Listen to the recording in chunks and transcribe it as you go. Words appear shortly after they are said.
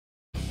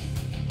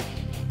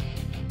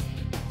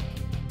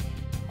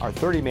Our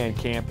 30-man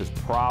camp is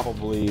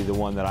probably the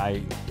one that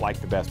I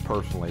like the best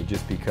personally,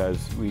 just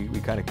because we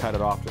kind of cut it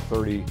off to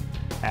 30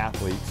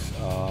 athletes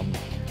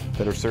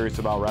that are serious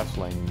about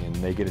wrestling, and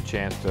they get a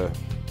chance to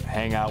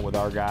hang out with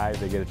our guys,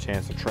 they get a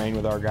chance to train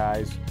with our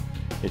guys.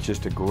 It's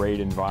just a great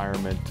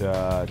environment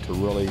to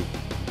really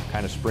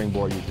kind of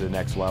springboard you to the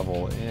next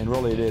level, and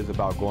really it is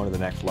about going to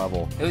the next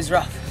level. It was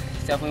rough.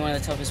 Definitely one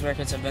of the toughest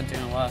workouts I've been through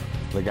in a while.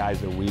 The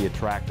guys that we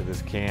attract to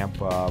this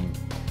camp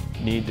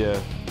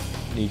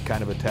need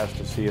kind of a test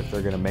to see if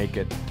they're going to make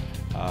it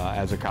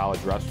as a college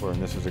wrestler,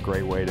 and this is a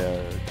great way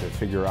to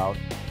figure out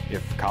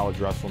if college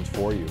wrestling's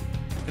for you.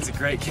 It's a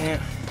great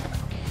camp,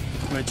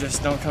 but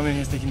just don't come in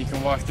here thinking you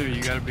can walk through.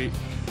 You gotta be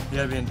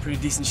in pretty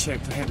decent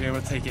shape to be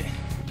able to take it.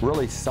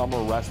 Really,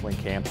 summer wrestling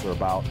camps are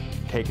about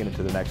taking it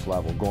to the next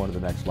level, going to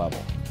the next level.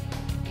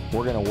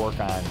 We're going to work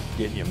on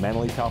getting you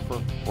mentally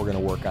tougher. We're going to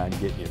work on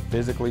getting you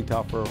physically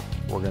tougher.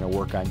 We're going to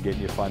work on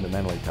getting you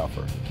fundamentally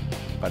tougher.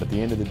 But at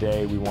the end of the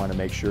day, we want to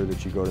make sure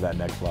that you go to that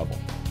next level.